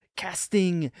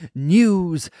Casting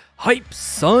news hype,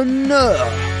 son.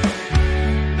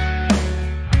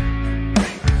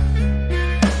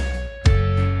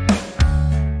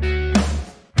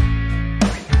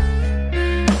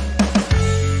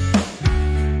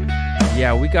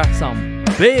 Yeah, we got some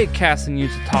big casting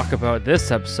news to talk about this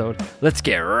episode. Let's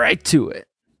get right to it.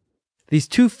 These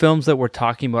two films that we're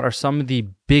talking about are some of the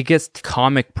biggest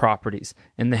comic properties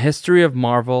in the history of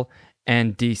Marvel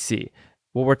and DC.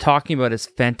 What we're talking about is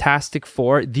Fantastic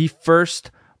Four, the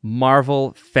first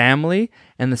Marvel family,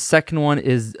 and the second one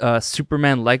is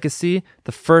Superman Legacy,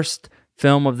 the first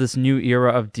film of this new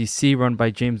era of DC run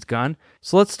by James Gunn.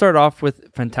 So let's start off with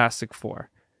Fantastic Four.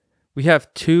 We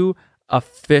have two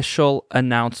official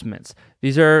announcements.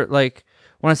 These are like,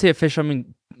 when I say official, I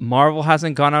mean Marvel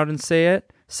hasn't gone out and said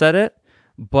it,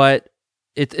 but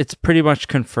it's pretty much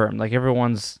confirmed. Like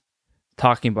everyone's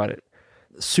talking about it.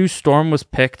 Sue Storm was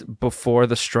picked before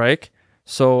the strike,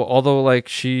 so although like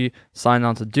she signed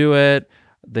on to do it,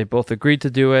 they both agreed to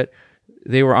do it,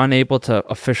 they were unable to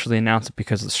officially announce it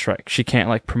because of the strike. She can't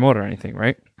like promote or anything,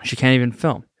 right? She can't even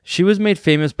film. She was made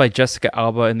famous by Jessica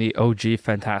Alba in the OG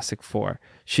Fantastic Four.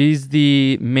 She's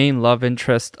the main love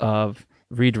interest of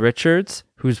Reed Richards,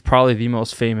 who's probably the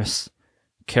most famous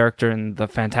character in the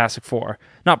Fantastic Four.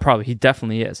 Not probably, he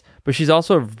definitely is. But she's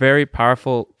also a very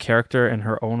powerful character in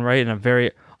her own right, and a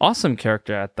very awesome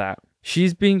character at that.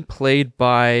 She's being played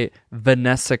by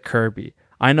Vanessa Kirby.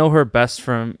 I know her best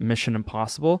from Mission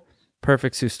Impossible.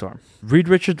 Perfect Sue Storm. Reed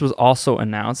Richards was also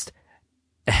announced,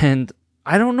 and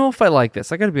I don't know if I like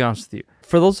this. I gotta be honest with you.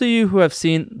 For those of you who have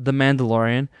seen The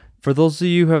Mandalorian, for those of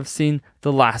you who have seen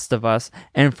The Last of Us,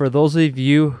 and for those of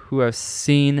you who have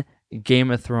seen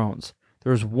Game of Thrones,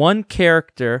 there's one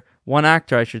character, one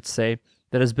actor I should say,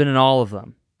 that has been in all of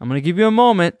them. I'm gonna give you a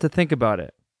moment to think about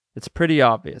it. It's pretty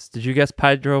obvious. Did you guess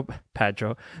Pedro?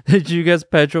 Did you guess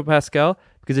Pedro Pascal?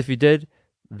 Because if you did,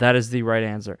 that is the right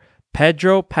answer.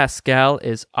 Pedro Pascal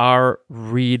is our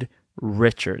Reed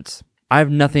Richards. I have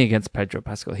nothing against Pedro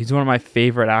Pascal. He's one of my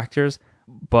favorite actors,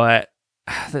 but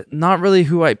not really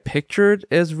who I pictured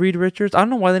as Reed Richards. I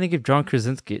don't know why they didn't give John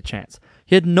Krasinski a chance.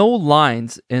 He had no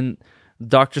lines in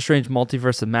Doctor Strange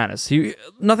Multiverse of Madness.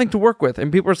 Nothing to work with,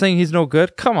 and people are saying he's no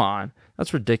good? Come on.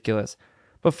 That's ridiculous.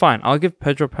 But fine, I'll give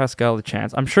Pedro Pascal a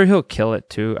chance. I'm sure he'll kill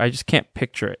it too. I just can't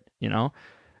picture it, you know?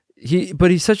 But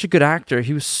he's such a good actor.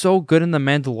 He was so good in The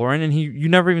Mandalorian, and you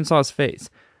never even saw his face.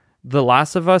 The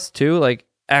Last of Us too, like,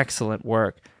 excellent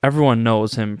work. Everyone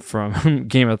knows him from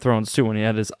Game of Thrones too, when he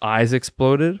had his eyes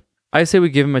exploded. I say we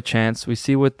give him a chance. We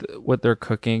see what they're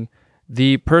cooking.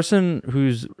 The person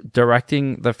who's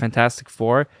directing the Fantastic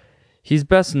Four, he's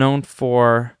best known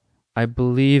for, I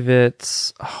believe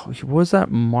it's, what was that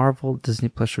Marvel Disney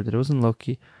Plus show? It wasn't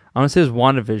Loki. I want to say it was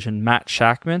WandaVision, Matt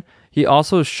Shackman. He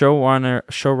also is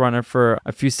showrunner for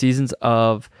a few seasons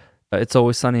of It's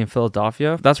Always Sunny in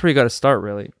Philadelphia. That's where you got to start,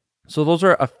 really. So those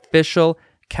are official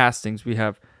castings. We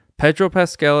have Pedro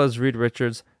Pascal as Reed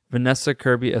Richards, Vanessa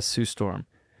Kirby as Sue Storm.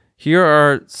 Here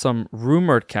are some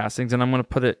rumored castings, and I'm going to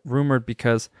put it rumored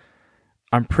because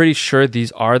I'm pretty sure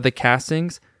these are the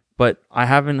castings, but I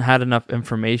haven't had enough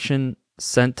information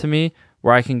sent to me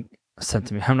where I can send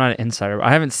to me. I'm not an insider, but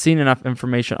I haven't seen enough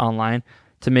information online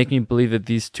to make me believe that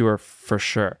these two are for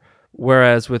sure.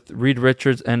 Whereas with Reed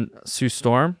Richards and Sue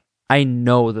Storm, I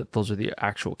know that those are the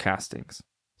actual castings.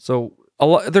 So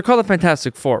they're called the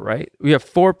Fantastic Four, right? We have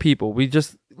four people. We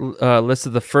just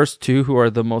listed the first two, who are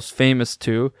the most famous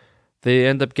two. They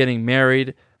end up getting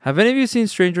married. Have any of you seen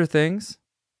Stranger Things?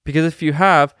 Because if you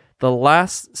have, the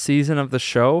last season of the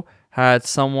show had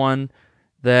someone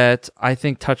that I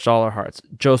think touched all our hearts.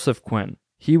 Joseph Quinn.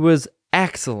 He was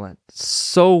excellent.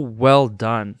 So well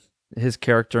done, his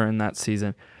character in that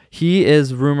season. He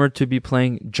is rumored to be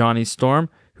playing Johnny Storm,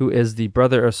 who is the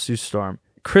brother of Sue Storm.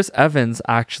 Chris Evans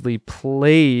actually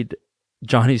played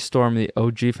Johnny Storm in the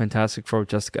OG Fantastic Four with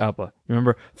Jessica Alba.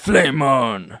 Remember? Flame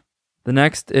on! The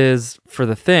next is, for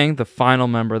The Thing, the final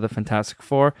member of the Fantastic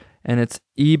Four, and it's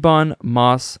Ebon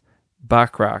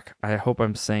Moss-Bachrach. I hope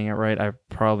I'm saying it right. I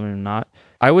probably am not.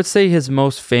 I would say his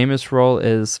most famous role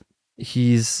is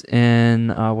he's in,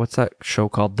 what's that show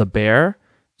called? The Bear.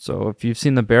 So if you've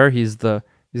seen The Bear, he's got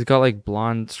like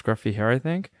blonde, scruffy hair, I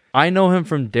think. I know him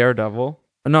from Daredevil.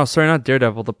 No, sorry, not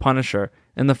Daredevil, The Punisher.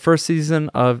 In the first season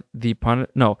of the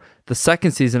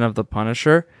second season of The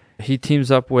Punisher, he teams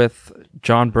up with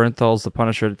John Bernthal's The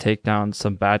Punisher to take down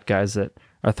some bad guys that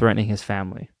are threatening his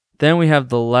family. Then we have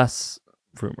the less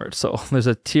rumored. So there's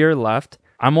a tier left.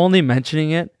 I'm only mentioning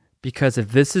it because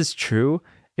if this is true,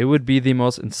 it would be the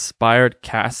most inspired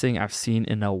casting I've seen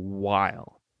in a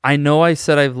while. I know I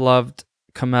said I've loved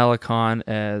Kamala Khan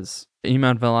as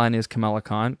Iman Vellani as Kamala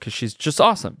Khan because she's just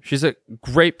awesome. She's a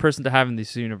great person to have in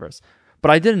this universe.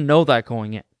 But I didn't know that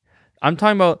going in. I'm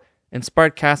talking about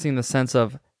inspired casting in the sense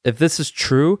of if this is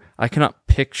true, I cannot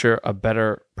picture a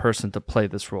better person to play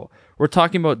this role. We're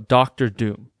talking about Doctor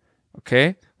Doom.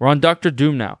 Okay? We're on Doctor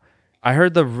Doom now. I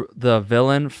heard the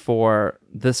villain for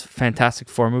this Fantastic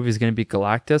Four movie is going to be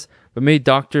Galactus, but maybe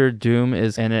Doctor Doom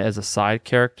is in it as a side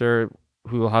character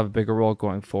who will have a bigger role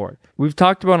going forward. We've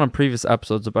talked about on previous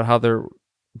episodes about how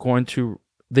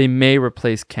they may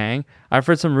replace Kang. I've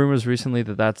heard some rumors recently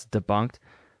that that's debunked,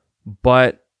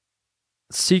 but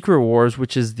Secret Wars,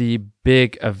 which is the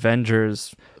big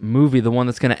Avengers movie, the one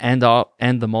that's going to end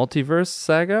the multiverse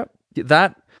saga,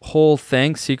 that whole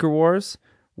thing, Secret Wars,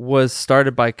 was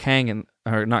started by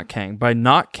not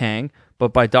Kang,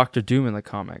 but by Doctor Doom in the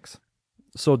comics.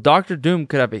 So Doctor Doom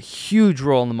could have a huge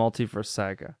role in the multiverse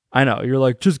saga. I know, you're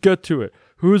like, just get to it.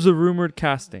 Who's the rumored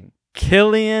casting?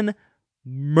 Cillian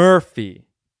Murphy.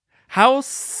 How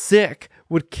sick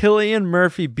would Cillian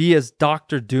Murphy be as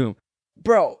Doctor Doom?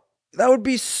 Bro, that would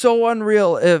be so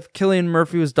unreal if Cillian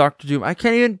Murphy was Doctor Doom. I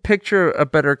can't even picture a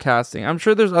better casting. I'm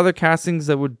sure there's other castings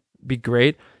that would be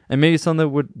great, and maybe some that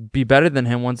would be better than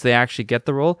him once they actually get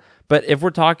the role. But if we're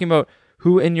talking about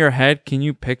who in your head can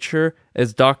you picture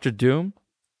as Doctor Doom?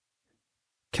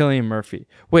 Cillian Murphy.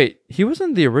 Wait, he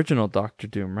wasn't the original Doctor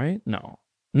Doom, right? No,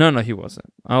 he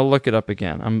wasn't. I'll look it up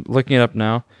again. I'm looking it up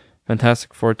now.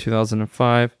 Fantastic Four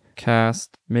 2005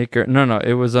 cast maker. No,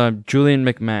 it was Julian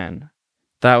McMahon.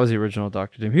 That was the original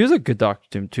Doctor Doom. He was a good Doctor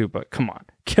Doom too, but come on.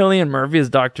 Cillian Murphy is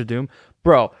Doctor Doom.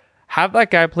 Bro, have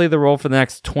that guy play the role for the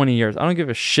next 20 years. I don't give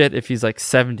a shit if he's like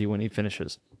 70 when he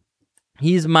finishes.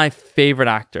 He's my favorite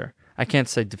actor. I can't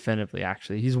say definitively,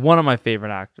 actually. He's one of my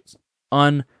favorite actors.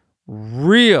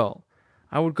 Unreal.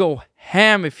 I would go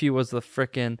ham if he was the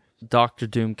frickin' Doctor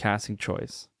Doom casting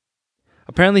choice.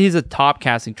 Apparently he's a top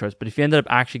casting choice, but if he ended up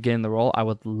actually getting the role, I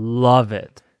would love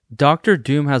it. Doctor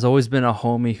Doom has always been a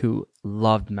homie who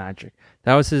loved magic.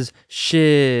 That was his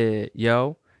shit,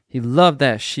 yo. He loved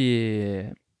that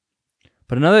shit.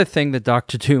 But another thing that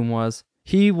Doctor Doom was,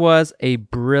 he was a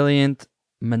brilliant,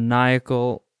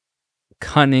 maniacal,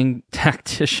 cunning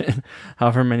tactician.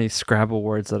 However many Scrabble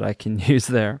words that I can use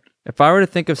there. If I were to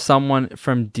think of someone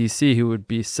from DC who would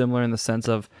be similar in the sense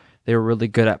of they were really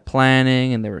good at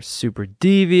planning and they were super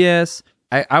devious,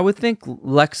 I would think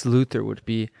Lex Luthor would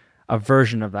be a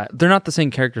version of that. They're not the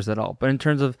same characters at all, but in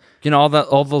terms of,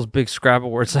 all those big Scrabble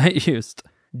words I used,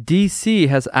 DC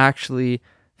has actually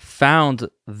found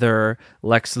their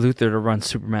Lex Luthor to run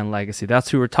Superman Legacy. That's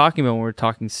who we're talking about when we're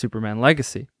talking Superman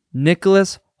Legacy.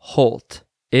 Nicholas Hoult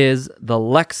is the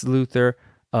Lex Luthor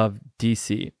of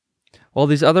DC. While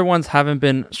these other ones haven't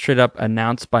been straight up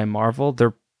announced by Marvel,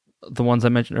 they're the ones I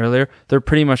mentioned earlier, they're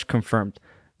pretty much confirmed.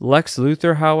 Lex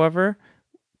Luthor, however,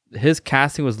 his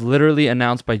casting was literally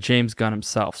announced by James Gunn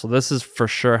himself. So this is for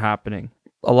sure happening.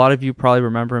 A lot of you probably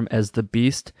remember him as the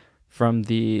Beast from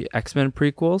the X-Men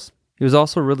prequels. He was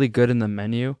also really good in The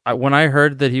Menu. When I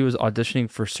heard that he was auditioning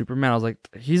for Superman, I was like,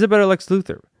 he's a better Lex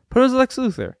Luthor. Put him as Lex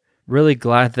Luthor. Really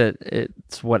glad that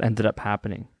it's what ended up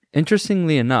happening.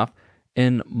 Interestingly enough,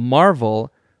 in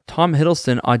Marvel, Tom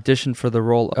Hiddleston auditioned for the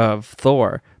role of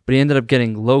Thor, but he ended up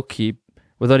getting Loki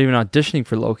without even auditioning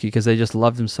for Loki because they just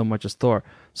loved him so much as Thor.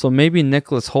 So maybe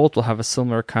Nicholas Hoult will have a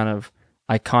similar kind of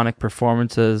iconic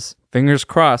performances. Fingers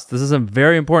crossed. This is a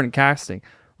very important casting.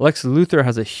 Lex Luthor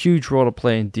has a huge role to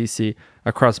play in DC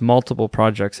across multiple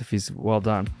projects if he's well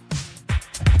done.